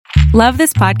Love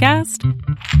this podcast?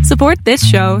 Support this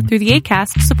show through the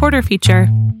Acast supporter feature.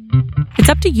 It's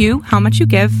up to you how much you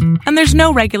give, and there's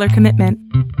no regular commitment.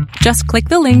 Just click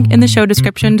the link in the show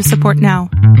description to support now.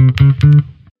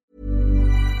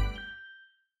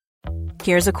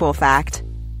 Here's a cool fact.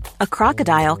 A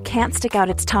crocodile can't stick out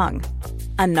its tongue.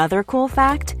 Another cool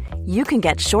fact, you can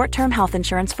get short-term health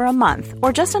insurance for a month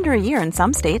or just under a year in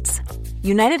some states.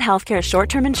 United Healthcare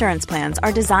short-term insurance plans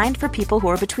are designed for people who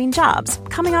are between jobs,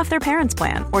 coming off their parents'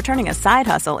 plan, or turning a side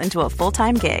hustle into a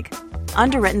full-time gig.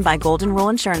 Underwritten by Golden Rule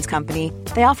Insurance Company,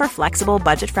 they offer flexible,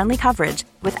 budget-friendly coverage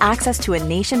with access to a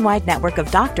nationwide network of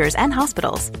doctors and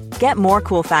hospitals. Get more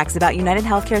cool facts about United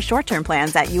Healthcare short-term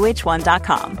plans at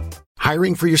uh1.com.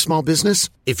 Hiring for your small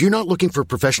business? If you're not looking for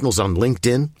professionals on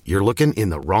LinkedIn, you're looking in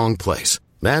the wrong place.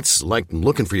 That's like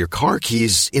looking for your car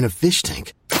keys in a fish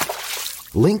tank.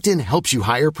 LinkedIn helps you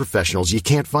hire professionals you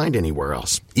can't find anywhere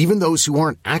else, even those who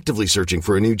aren't actively searching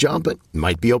for a new job but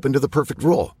might be open to the perfect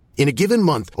role. In a given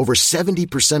month, over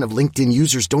 70% of LinkedIn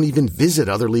users don't even visit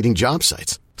other leading job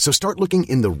sites. So start looking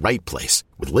in the right place.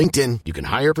 With LinkedIn, you can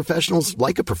hire professionals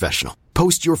like a professional.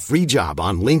 Post your free job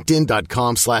on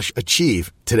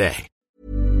linkedin.com/achieve today.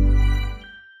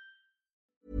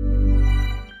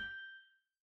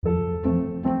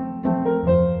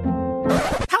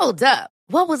 Hold up.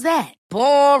 What was that?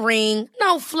 Boring.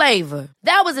 No flavor.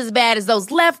 That was as bad as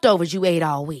those leftovers you ate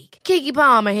all week. Keke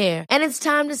Palmer here, and it's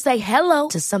time to say hello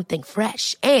to something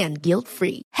fresh and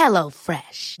guilt-free. Hello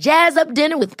Fresh. Jazz up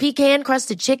dinner with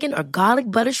pecan-crusted chicken or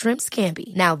garlic butter shrimp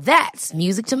scampi. Now that's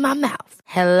music to my mouth.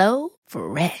 Hello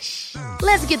Fresh.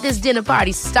 Let's get this dinner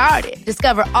party started.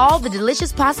 Discover all the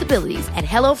delicious possibilities at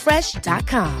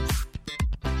hellofresh.com.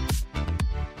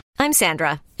 I'm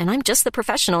Sandra, and I'm just the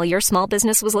professional your small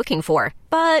business was looking for.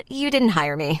 But you didn't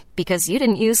hire me because you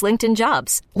didn't use LinkedIn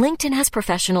Jobs. LinkedIn has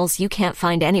professionals you can't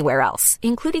find anywhere else,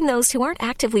 including those who aren't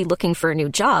actively looking for a new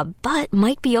job, but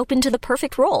might be open to the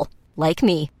perfect role, like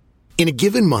me. In a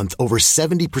given month, over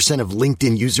 70% of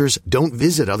LinkedIn users don't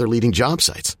visit other leading job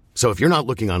sites. So if you're not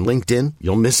looking on LinkedIn,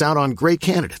 you'll miss out on great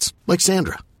candidates like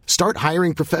Sandra. Start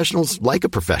hiring professionals like a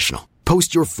professional.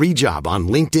 Post your free job on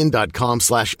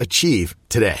linkedin.com/achieve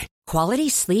today. Quality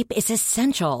sleep is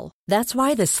essential. That's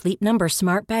why the Sleep Number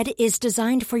Smart Bed is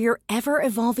designed for your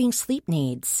ever-evolving sleep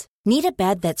needs. Need a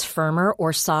bed that's firmer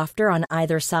or softer on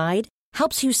either side?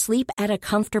 Helps you sleep at a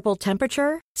comfortable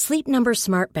temperature? Sleep Number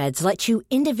Smart Beds let you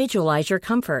individualize your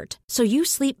comfort, so you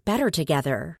sleep better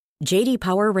together. J.D.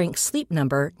 Power ranks Sleep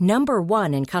Number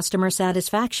 #1 in customer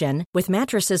satisfaction with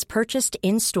mattresses purchased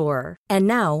in-store. And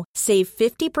now, save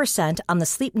 50% on the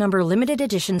Sleep Number Limited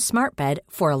Edition Smart Bed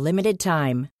for a limited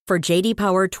time. For J.D.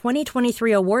 Power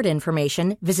 2023 award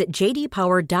information, visit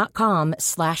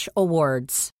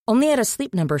jdpower.com/awards. Only at a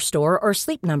Sleep Number store or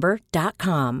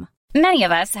sleepnumber.com. Many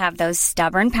of us have those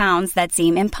stubborn pounds that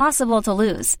seem impossible to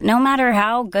lose, no matter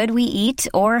how good we eat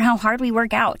or how hard we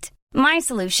work out. My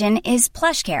solution is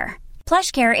PlushCare.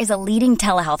 PlushCare is a leading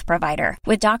telehealth provider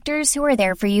with doctors who are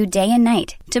there for you day and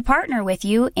night to partner with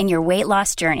you in your weight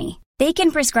loss journey. They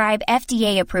can prescribe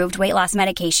FDA-approved weight loss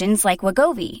medications like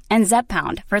Wegovy and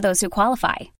Zepbound for those who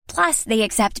qualify. Plus, they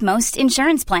accept most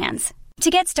insurance plans. To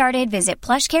get started, visit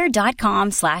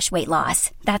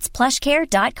plushcare.com/weightloss. That's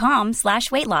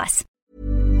plushcare.com/weightloss.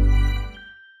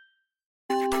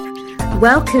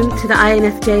 Welcome to the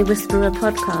INFJ Whisperer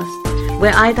podcast,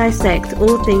 where I dissect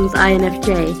all things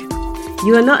INFJ.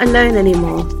 You are not alone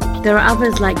anymore. There are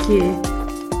others like you.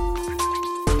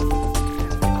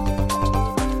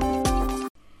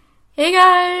 Hey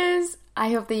guys!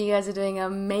 I hope that you guys are doing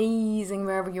amazing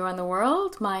wherever you are in the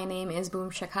world. My name is Boom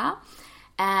Shaka,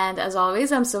 and as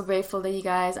always, I'm so grateful that you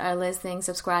guys are listening,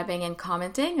 subscribing, and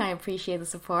commenting. I appreciate the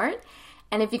support.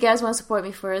 And if you guys want to support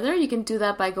me further, you can do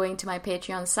that by going to my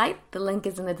Patreon site. The link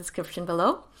is in the description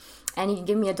below. And you can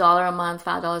give me $1 a month,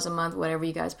 $5 a month, whatever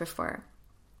you guys prefer.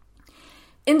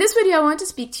 In this video, I want to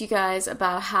speak to you guys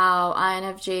about how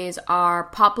INFJs are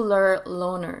popular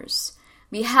loners.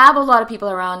 We have a lot of people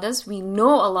around us, we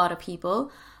know a lot of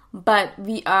people, but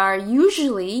we are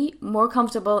usually more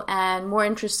comfortable and more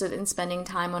interested in spending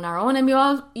time on our own, and we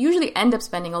all usually end up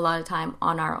spending a lot of time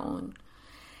on our own.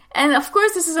 And of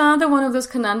course, this is another one of those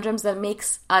conundrums that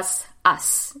makes us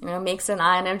us, makes an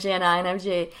INFJ an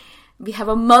INFJ. We have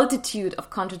a multitude of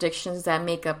contradictions that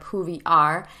make up who we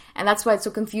are, and that's why it's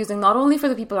so confusing, not only for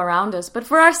the people around us, but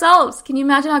for ourselves. Can you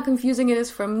imagine how confusing it is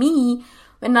for me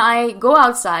when I go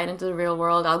outside into the real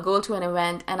world? I'll go to an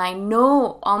event, and I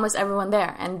know almost everyone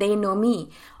there, and they know me.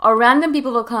 Or random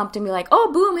people will come up to me like,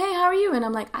 oh, Boom, hey, how are you? And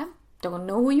I'm like, I don't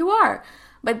know who you are.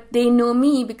 But they know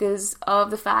me because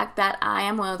of the fact that I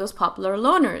am one of those popular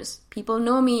loners. People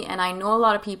know me and I know a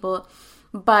lot of people.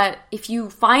 But if you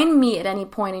find me at any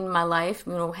point in my life,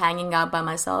 hanging out by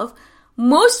myself,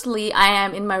 mostly I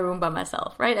am in my room by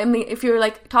myself, right? I mean, if you're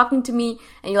like talking to me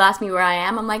and you'll ask me where I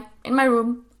am, I'm like in my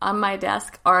room, on my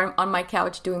desk, or on my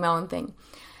couch doing my own thing.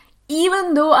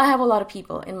 Even though I have a lot of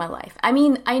people in my life. I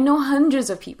mean, I know hundreds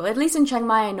of people. At least in Chiang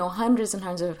Mai, I know hundreds and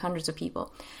hundreds of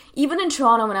people. Even in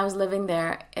Toronto, when I was living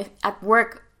there, at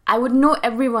work, I would know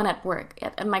everyone at work.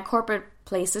 At my corporate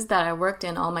places that I worked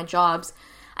in, all my jobs,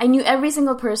 I knew every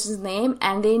single person's name,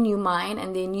 and they knew mine,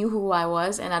 and they knew who I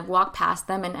was, and I'd walk past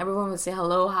them, and everyone would say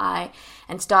hello, hi,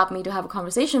 and stop me to have a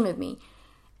conversation with me.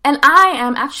 And I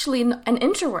am actually an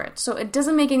introvert, so it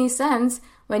doesn't make any sense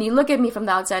when you look at me from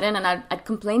the outside in, and I'd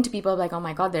complain to people like, oh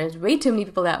my god, there's way too many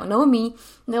people that know me.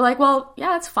 And they're like, well, yeah,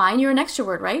 that's fine, you're an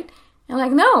extrovert, right? And I'm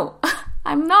like, no,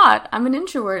 I'm not. I'm an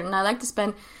introvert, and I like to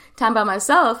spend time by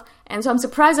myself, and so I'm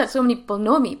surprised that so many people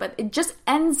know me, but it just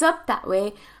ends up that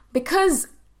way because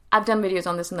I've done videos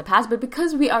on this in the past, but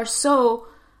because we are so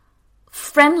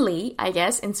friendly, I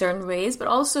guess, in certain ways, but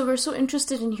also we're so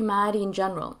interested in humanity in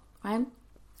general, right?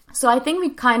 So I think we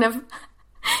kind of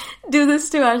do this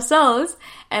to ourselves,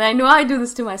 and I know I do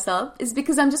this to myself, is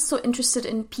because I'm just so interested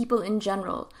in people in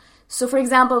general. So for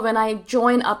example, when I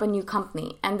join up a new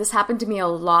company, and this happened to me a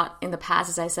lot in the past,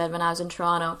 as I said, when I was in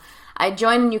Toronto, I'd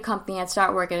join a new company, I'd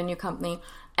start work at a new company,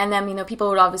 and then, people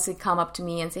would obviously come up to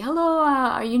me and say, hello,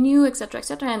 are you new, etc.,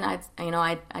 etc., and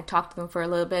I'd talk to them for a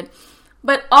little bit.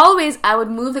 But always I would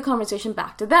move the conversation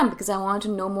back to them because I wanted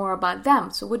to know more about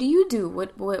them. So what do you do?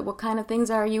 What kind of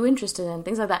things are you interested in?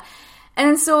 Things like that.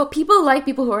 And so people like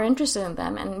people who are interested in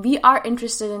them, and we are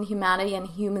interested in humanity and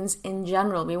humans in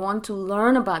general. We want to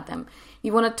learn about them. We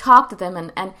want to talk to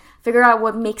them and figure out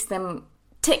what makes them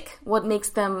tick, what makes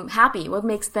them happy, what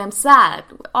makes them sad,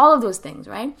 all of those things,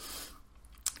 right?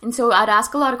 And so I'd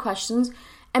ask a lot of questions,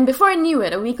 and before I knew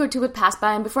it, a week or two would pass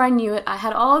by, and before I knew it, I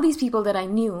had all these people that I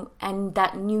knew and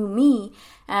that knew me.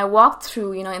 And I walked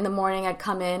through, in the morning I'd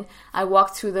come in, I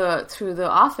walked through the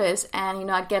office,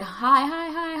 and I'd get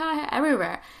hi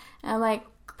everywhere. And I'm like,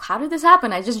 how did this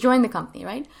happen? I just joined the company,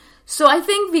 right? So I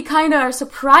think we kind of are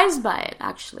surprised by it,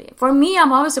 actually. For me,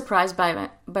 I'm always surprised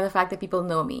by the fact that people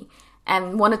know me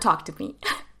and want to talk to me.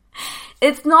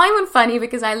 It's not even funny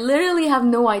because I literally have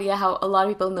no idea how a lot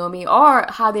of people know me or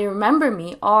how they remember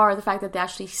me or the fact that they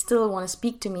actually still want to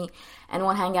speak to me and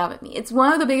want to hang out with me. It's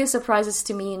one of the biggest surprises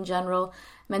to me in general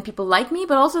when people like me,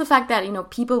 but also the fact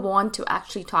that, people want to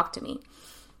actually talk to me.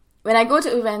 When I go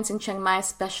to events in Chiang Mai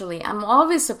especially, I'm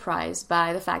always surprised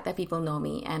by the fact that people know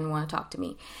me and want to talk to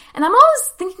me. And I'm always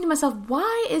thinking to myself,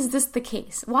 why is this the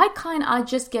case? Why can't I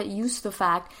just get used to the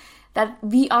fact that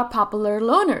we are popular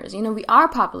loners? We are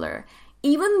popular.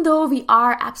 Even though we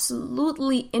are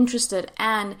absolutely interested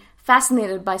and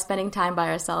fascinated by spending time by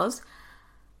ourselves,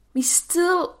 we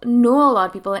still know a lot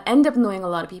of people and end up knowing a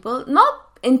lot of people. Not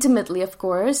intimately, of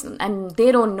course, and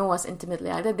they don't know us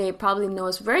intimately either. They probably know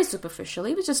us very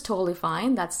superficially, which is totally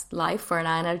fine. That's life for an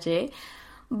INFJ.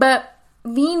 But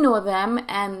we know them,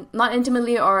 and not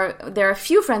intimately, or there are a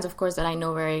few friends, of course, that I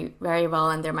know very, very well,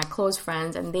 and they're my close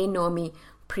friends, and they know me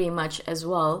pretty much as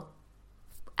well,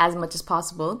 as much as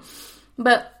possible.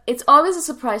 But it's always a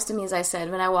surprise to me, as I said,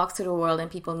 when I walk through the world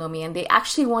and people know me and they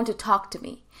actually want to talk to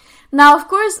me. Now, of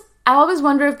course, I always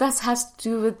wonder if that has to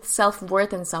do with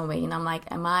self-worth in some way. I'm like,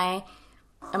 am I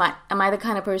the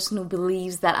kind of person who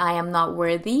believes that I am not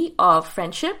worthy of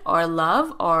friendship or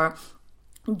love or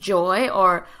joy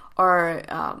or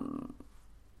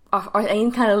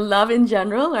any kind of love in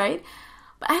general, right?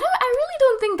 But I really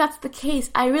don't think that's the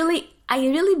case. I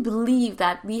really believe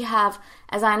that we have,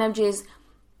 as INFJs,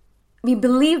 we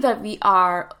believe that we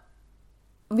are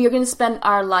going to spend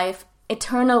our life,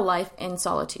 eternal life, in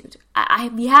solitude.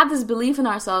 We have this belief in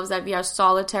ourselves that we are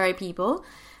solitary people,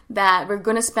 that we're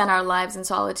going to spend our lives in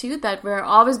solitude, that we're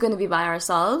always going to be by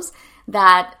ourselves,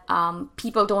 that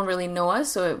people don't really know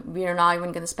us, so we're not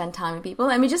even going to spend time with people.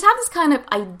 And we just have this kind of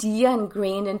idea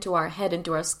ingrained into our head,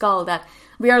 into our skull, that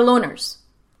we are loners.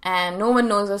 And no one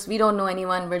knows us, we don't know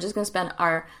anyone, we're just going to spend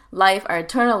our life, our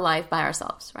eternal life, by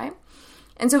ourselves, right?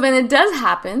 And so when it does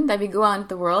happen that we go out into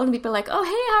the world and people are like, oh, hey,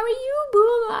 how are you?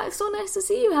 Boom, it's so nice to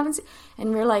see you.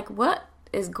 And we're like, what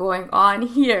is going on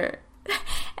here?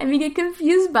 And we get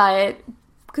confused by it,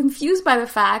 confused by the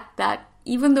fact that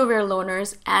even though we're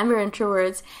loners and we're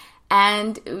introverts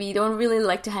and we don't really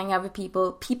like to hang out with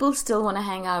people, people still want to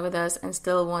hang out with us and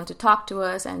still want to talk to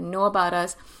us and know about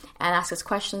us and ask us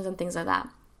questions and things like that.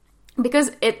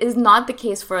 Because it is not the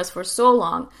case for us for so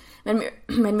long. When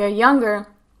we're younger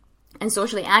and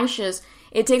socially anxious,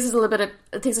 It takes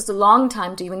us a long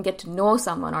time to even get to know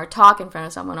someone or talk in front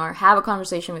of someone or have a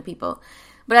conversation with people.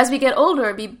 But as we get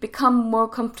older, we become more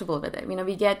comfortable with it.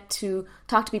 We get to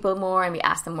talk to people more and we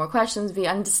ask them more questions. We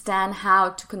understand how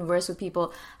to converse with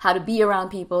people, how to be around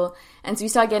people. And so we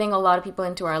start getting a lot of people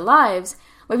into our lives.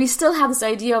 But we still have this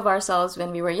idea of ourselves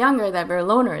when we were younger that we're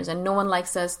loners and no one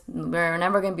likes us. We're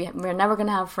never going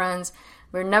to have friends.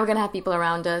 We're never going to have people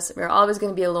around us. We're always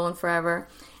going to be alone forever.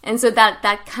 And so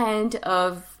that kind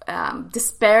of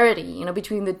disparity,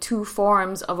 between the two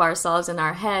forms of ourselves in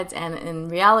our heads and in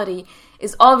reality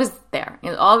is always there.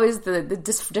 Always the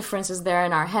difference is there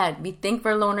in our head. We think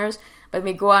we're loners, but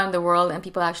we go out in the world and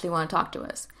people actually want to talk to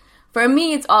us. For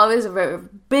me, it's always a very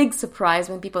big surprise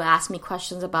when people ask me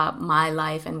questions about my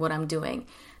life and what I'm doing,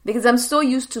 because I'm so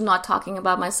used to not talking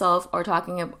about myself or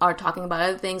talking about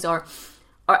other things or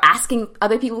asking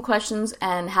other people questions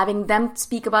and having them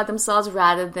speak about themselves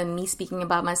rather than me speaking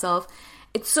about myself.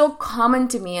 It's so common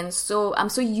to me, and I'm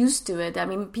so used to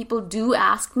it. People do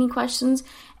ask me questions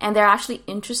and they're actually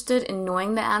interested in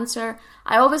knowing the answer.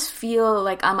 I always feel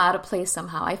like I'm out of place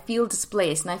somehow. I feel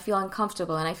displaced and I feel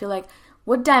uncomfortable and I feel like,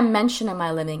 what dimension am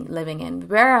I living in?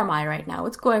 Where am I right now?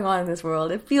 What's going on in this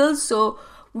world? It feels so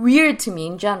weird to me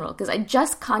in general because I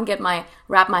just can't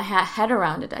wrap my head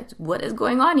around it. What is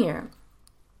going on here?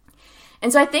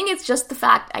 And so I think it's just the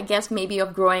fact, I guess, maybe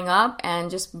of growing up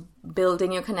and just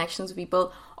building your connections with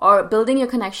people or building your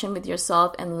connection with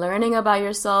yourself and learning about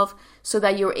yourself so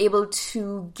that you're able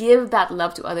to give that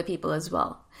love to other people as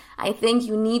well. I think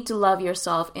you need to love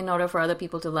yourself in order for other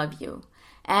people to love you.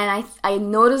 And I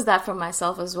noticed that for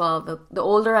myself as well. The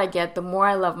older I get, the more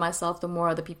I love myself, the more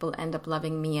other people end up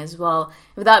loving me as well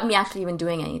without me actually even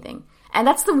doing anything. And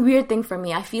that's the weird thing for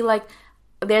me. I feel like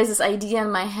there's this idea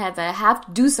in my head that I have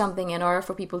to do something in order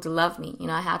for people to love me.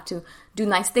 I have to do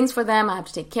nice things for them. I have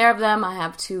to take care of them. I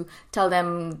have to tell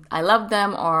them I love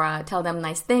them or tell them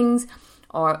nice things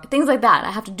or things like that.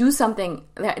 I have to do something.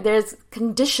 There's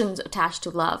conditions attached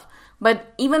to love.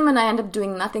 But even when I end up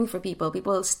doing nothing for people,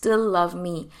 people still love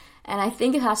me. And I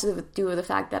think it has to do with the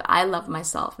fact that I love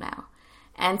myself now.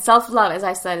 And self-love, as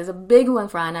I said, is a big one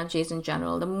for INFJs in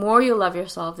general. The more you love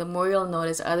yourself, the more you'll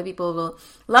notice other people will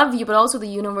love you, but also the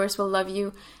universe will love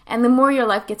you. And the more your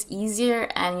life gets easier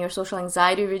and your social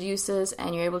anxiety reduces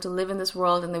and you're able to live in this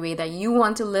world in the way that you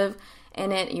want to live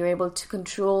in it, you're able to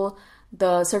control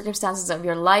the circumstances of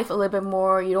your life a little bit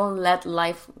more. You don't let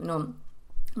life,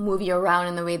 move you around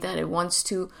in the way that it wants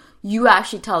to. You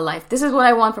actually tell life, this is what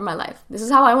I want for my life. This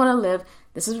is how I want to live.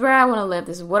 This is where I want to live.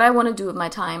 This is what I want to do with my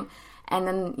time. And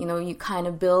then, you kind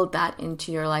of build that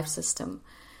into your life system.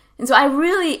 And so I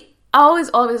always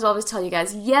tell you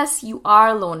guys, yes, you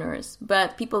are loners,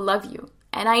 but people love you.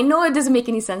 And I know it doesn't make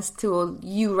any sense to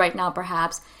you right now,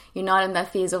 perhaps. You're not in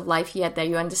that phase of life yet that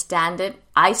you understand it.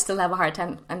 I still have a hard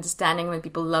time understanding when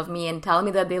people love me and tell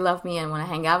me that they love me and want to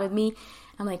hang out with me.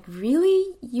 I'm like,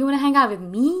 really? You want to hang out with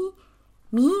me?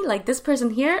 Me? Like this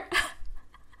person here?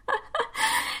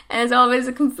 And it's always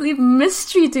a complete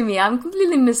mystery to me. I'm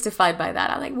completely mystified by that.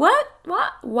 I'm like, what?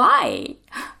 Why?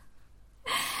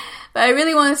 But I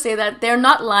really want to say that they're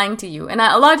not lying to you. And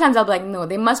a lot of times I'll be like, no,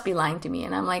 they must be lying to me.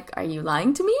 And I'm like, are you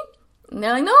lying to me? And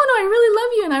they're like, no, I really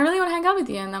love you and I really want to hang out with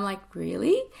you. And I'm like,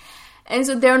 really? And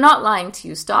so they're not lying to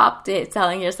you. Stop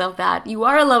telling yourself that. You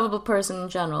are a lovable person in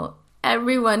general.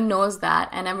 Everyone knows that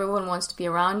and everyone wants to be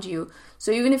around you.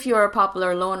 So even if you're a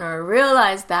popular loner,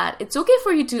 realize that it's okay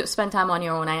for you to spend time on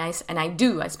your own. And I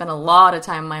do. I spend a lot of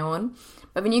time on my own.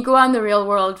 But when you go out in the real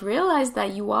world, realize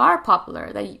that you are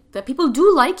popular, that people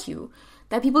do like you,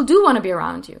 that people do want to be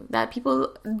around you, that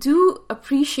people do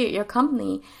appreciate your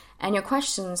company and your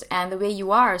questions and the way you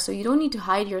are. So you don't need to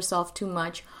hide yourself too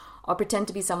much or pretend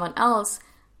to be someone else.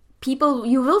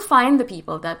 You will find the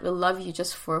people that will love you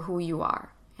just for who you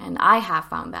are. And I have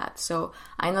found that. So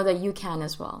I know that you can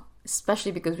as well,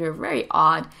 especially because we're very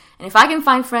odd. And if I can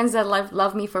find friends that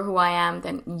love me for who I am,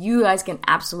 then you guys can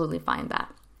absolutely find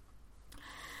that.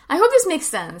 I hope this makes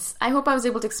sense. I hope I was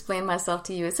able to explain myself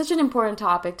to you. It's such an important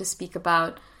topic to speak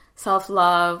about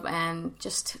self-love and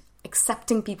just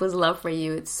accepting people's love for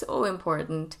you. It's so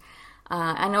important.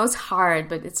 I know it's hard,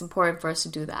 but it's important for us to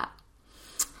do that.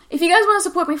 If you guys want to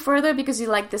support me further because you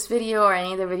like this video or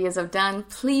any of the videos I've done,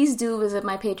 please do visit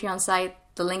my Patreon site.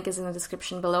 The link is in the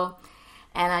description below.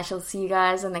 And I shall see you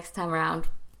guys the next time around.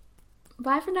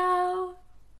 Bye for now.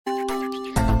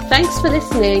 Thanks for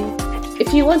listening.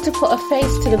 If you want to put a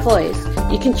face to the voice,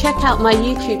 you can check out my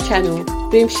YouTube channel,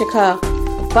 Boom Shakar.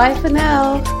 Bye for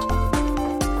now.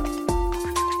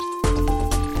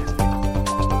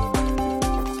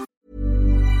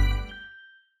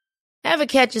 Ever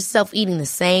catch yourself eating the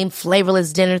same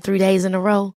flavorless dinner 3 days in a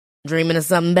row? Dreaming of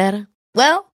something better?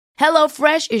 Well,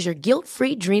 HelloFresh is your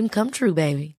guilt-free dream come true,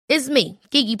 baby. It's me,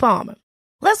 Keke Palmer.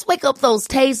 Let's wake up those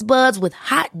taste buds with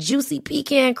hot, juicy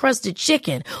pecan-crusted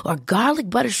chicken or garlic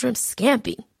butter shrimp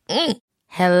scampi.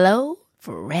 Hello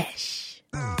Fresh.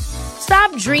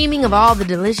 Stop dreaming of all the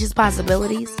delicious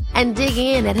possibilities and dig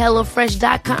in at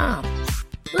HelloFresh.com.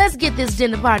 Let's get this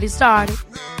dinner party started.